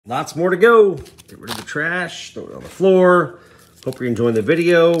Lots more to go. Get rid of the trash, throw it on the floor. Hope you're enjoying the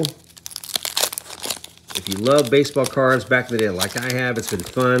video. If you love baseball cards back in the day like I have, it's been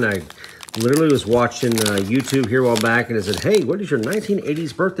fun. I literally was watching YouTube here a while back and it said, hey, what is your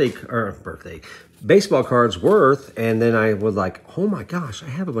 1980s birthday baseball cards worth? And then I was like, oh my gosh, I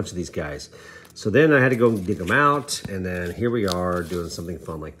have a bunch of these guys. So then I had to go dig them out, and then here we are doing something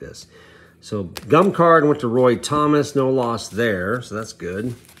fun like this. So gum card went to Roy Thomas, no loss there, so that's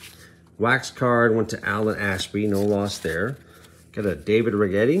good. Wax card went to Alan Ashby, no loss there. Got a David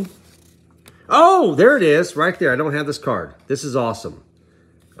Righetti. Oh, there it is, right there. I don't have this card. This is awesome.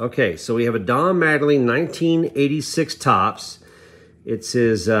 Okay, so we have a Don Mattingly 1986 Topps. It's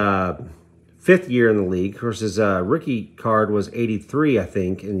his fifth year in the league. Of course, his rookie card was 83, I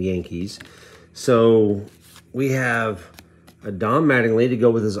think, in the Yankees. So we have a Don Mattingly to go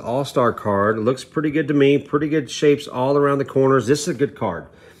with his All-Star card. It looks pretty good to me. Pretty good shapes all around the corners. This is a good card.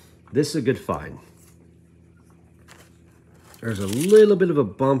 This is a good find. There's a little bit of a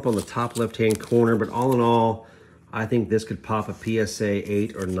bump on the top left-hand corner, but all in all, I think this could pop a PSA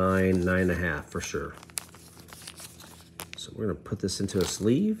 8 or 9, 9.5 for sure. So we're going to put this into a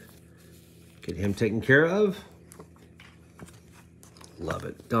sleeve. Get him taken care of. Love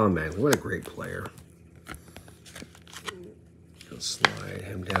it. Don Mattingly, what a great player. Slide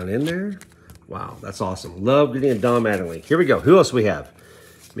him down in there. Wow, that's awesome. Love getting a Don Mattingly. Here we go. Who else do we have?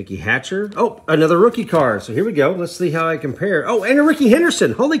 Mickey Hatcher. Oh, another rookie card. So here we go. Let's see how I compare. Oh, and a Ricky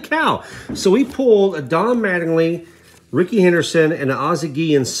Henderson. Holy cow. So we pulled a Don Mattingly, Ricky Henderson, and an Ozzie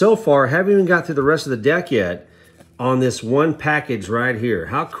Guillen so far. Haven't even got through the rest of the deck yet on this one package right here.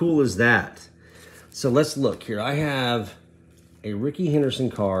 How cool is that? So let's look here. I have a Ricky Henderson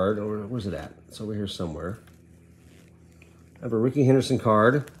card. Or where's it at? It's over here somewhere. I have a Ricky Henderson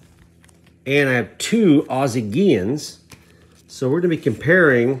card, and I have two Ozzie Guillens. So we're going to be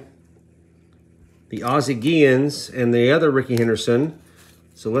comparing the Ozzie Guillens and the other Ricky Henderson.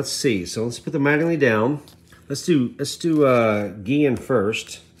 So let's see. So let's put the Mattingly down. Let's do Guillen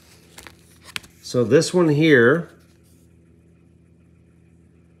first. So this one here,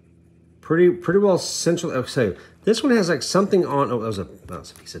 pretty well central. Okay, this one has like something on. Oh, that was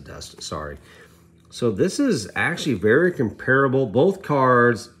a piece of dust. Sorry. So this is actually very comparable. Both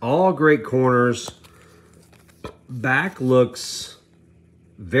cards, all great corners. Back looks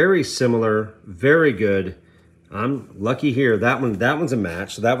very similar, very good. I'm lucky here. That one's a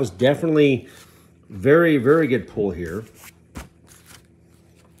match. So that was definitely very, very good pull here.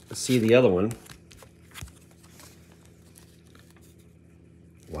 Let's see the other one.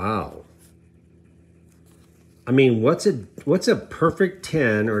 Wow. I mean, what's a perfect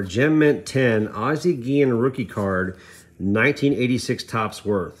 10 or Gem Mint 10 Ozzie Guillen rookie card 1986 Topps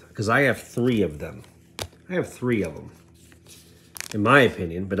worth? Because I have 3 of them. I have 3 of them, in my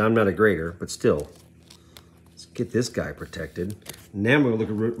opinion, but I'm not a grader, but still. Let's get this guy protected. Now we're going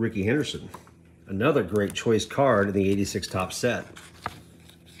to look at Ricky Henderson. Another great choice card in the 86 Topps set.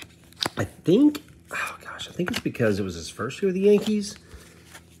 I think, oh gosh, I think it's because it was his first year with the Yankees.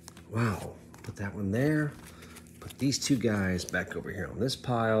 Wow, put that one there. Put these 2 guys back over here on this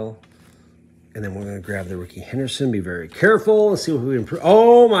pile. And then we're going to grab the Ricky Henderson. Be very careful and see what we improve.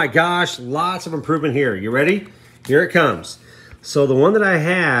 Oh my gosh, lots of improvement here. You ready? Here it comes. So the one that I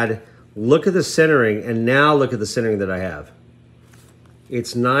had, look at the centering, and now look at the centering that I have.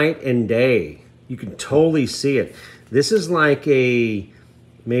 It's night and day. You can totally see it. This is like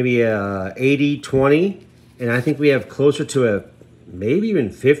maybe a 80-20, and I think we have closer to a maybe even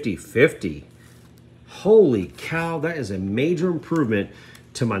 50-50. Holy cow, that is a major improvement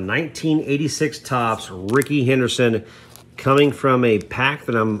to my 1986 Topps Ricky Henderson, coming from a pack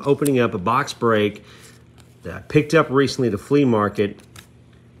that I'm opening up, a box break that I picked up recently at the flea market.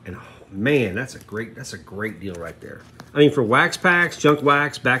 And oh, man, that's a great deal right there. I mean, for wax packs, junk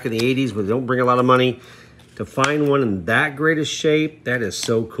wax back in the 80s where they don't bring a lot of money, to find one in that greatest shape, that is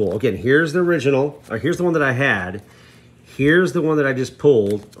so cool. Again, here's the original, or here's the one that I had. Here's the one that I just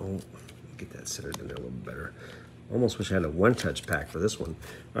pulled. Oh, get that centered in there a little better. Almost wish I had a one-touch pack for this one.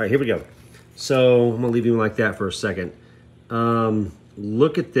 All right, here we go. So I'm gonna leave you like that for a second.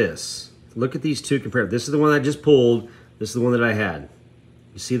 Look at this. Look at these 2 compared. This is the one I just pulled. This is the one that I had.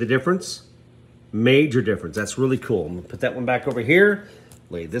 You see the difference? Major difference. That's really cool. I'm gonna put that one back over here.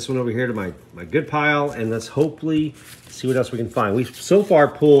 Lay this one over here to my good pile, and let's hopefully see what else we can find. We've so far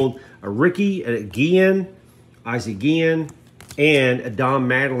pulled a Ricky, a Guillen, Ozzie Guillen, and a Don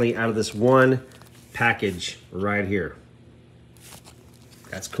Mattingly out of this one package right here.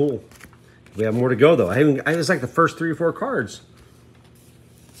 That's cool. We have more to go though. It's like the first 3 or 4 cards.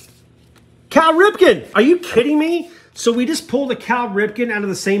 Cal Ripken, are you kidding me? So we just pulled a Cal Ripken out of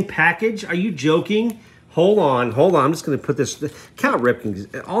the same package. Are you joking? Hold on. I'm just going to put this. Cal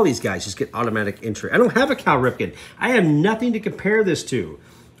Ripken, all these guys just get automatic entry. I don't have a Cal Ripken. I have nothing to compare this to.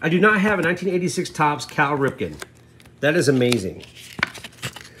 I do not have a 1986 Topps Cal Ripken. That is amazing.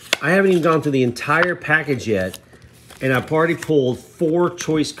 I haven't even gone through the entire package yet, and I've already pulled 4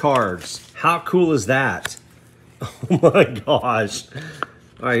 choice cards. How cool is that? Oh my gosh.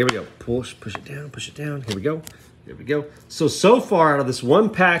 All right, here we go. Push it down. Here we go. So far out of this one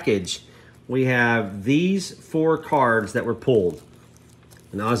package, we have these 4 cards that were pulled.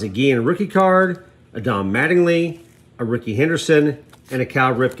 An Ozzie Guillen rookie card, a Don Mattingly, a Ricky Henderson, and a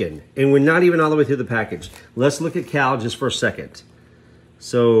Cal Ripken. And we're not even all the way through the package. Let's look at Cal just for a second.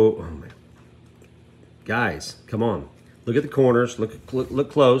 So, oh man. Guys, come on. Look at the corners.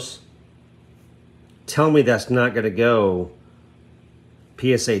 Look close. Tell me that's not going to go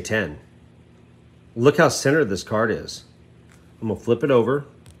PSA 10. Look how centered this card is. I'm going to flip it over.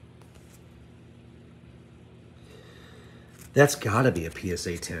 That's got to be a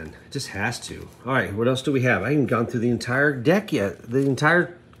PSA 10. It just has to. All right, what else do we have? I haven't gone through the entire deck yet, the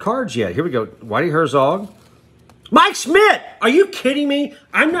entire cards yet. Here we go. Whitey Herzog. Mike Schmidt! Are you kidding me?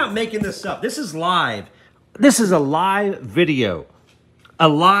 I'm not making this up. This is live. This is a live video. A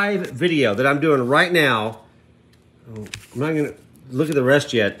live video that I'm doing right now. I'm not going to look at the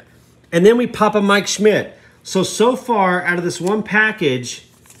rest yet. And then we pop a Mike Schmidt. So far out of this one package,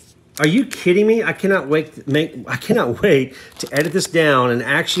 are you kidding me? I cannot wait to edit this down and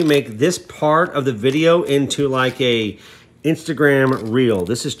actually make this part of the video into like a Instagram reel.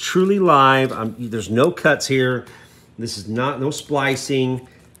 This is truly live. There's no cuts here. This is no splicing.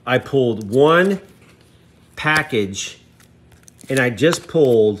 I pulled one package and I just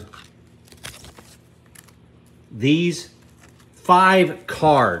pulled these 5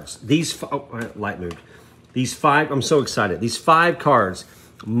 cards. Light moved. These 5, I'm so excited. These 5 cards.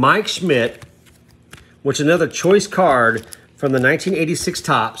 Mike Schmidt, which is another choice card from the 1986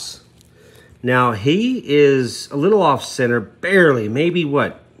 Topps. Now, he is a little off center, barely, maybe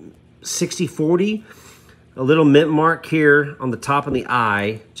what, 60-40? A little mint mark here on the top of the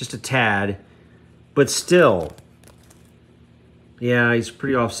eye, just a tad, but still. Yeah, he's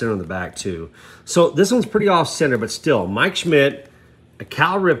pretty off center on the back too. So this one's pretty off center, but still, Mike Schmidt, a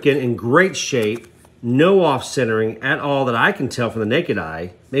Cal Ripken in great shape. No off-centering at all that I can tell from the naked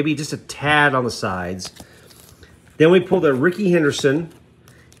eye. Maybe just a tad on the sides. Then we pull the Ricky Henderson,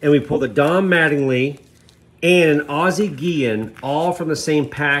 and we pull the Don Mattingly, and an Ozzie Guillen, all from the same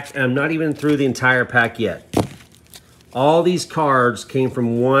pack, and I'm not even through the entire pack yet. All these cards came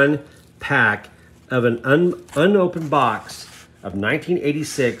from one pack of an unopened box of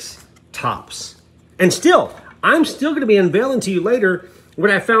 1986 Topps. And still, I'm still going to be unveiling to you later what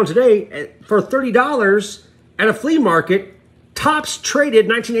I found today for $30 at a flea market. Topps traded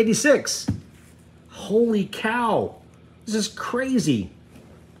 1986. Holy cow. This is crazy.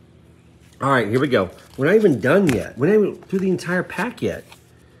 All right, here we go. We're not even done yet. We're not even through the entire pack yet.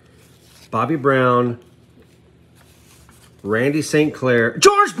 Bobby Brown, Randy St. Clair,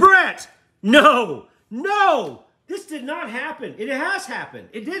 George Brett! No! This did not happen. It has happened.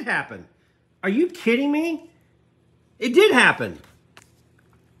 It did happen. Are you kidding me? It did happen.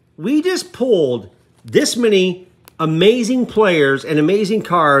 We just pulled this many amazing players and amazing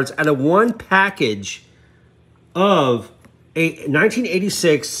cards out of one package of a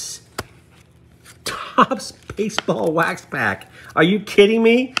 1986 Topps baseball wax pack. Are you kidding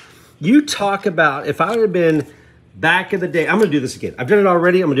me? You talk about, if I would have been back in the day, I'm going to do this again. I've done it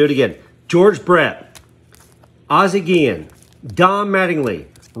already. I'm going to do it again. George Brett, Ozzie Guillen, Don Mattingly,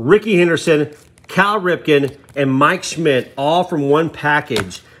 Ricky Henderson, Cal Ripken, and Mike Schmidt, all from one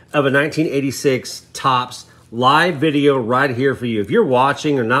package of a 1986 Topps live video right here for you. If you're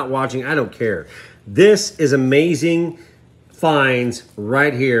watching or not watching, I don't care. This is amazing finds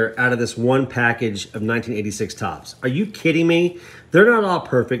right here out of this one package of 1986 Topps. Are you kidding me? They're not all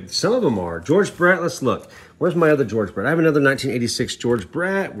perfect. Some of them are. George Brett, let's look. Where's my other George Brett? I have another 1986 George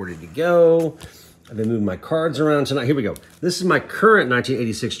Brett. Where did he go? I've been moving my cards around tonight. Here we go. This is my current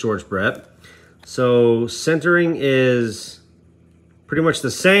 1986 George Brett. So centering is pretty much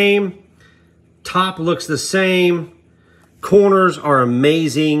the same. Top looks the same. Corners are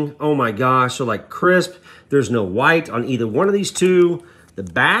amazing. Oh my gosh, so like crisp. There's no white on either one of these two. The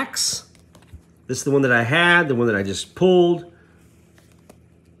backs, this is the one that I had, the one that I just pulled.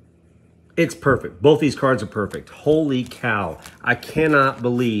 It's perfect. Both these cards are perfect. Holy cow. I cannot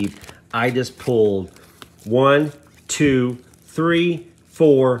believe I just pulled 1, 2, 3,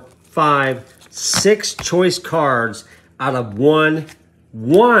 4, 5, 6 choice cards out of one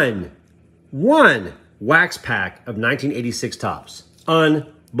wax pack of 1986 Topps.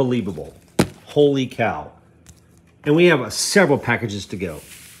 Unbelievable. Holy cow. And we have several packages to go.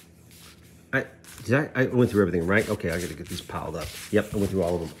 I went through everything, right? Okay, I got to get these piled up. Yep, I went through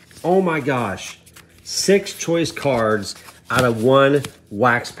all of them. Oh my gosh. 6 choice cards out of 1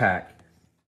 wax pack.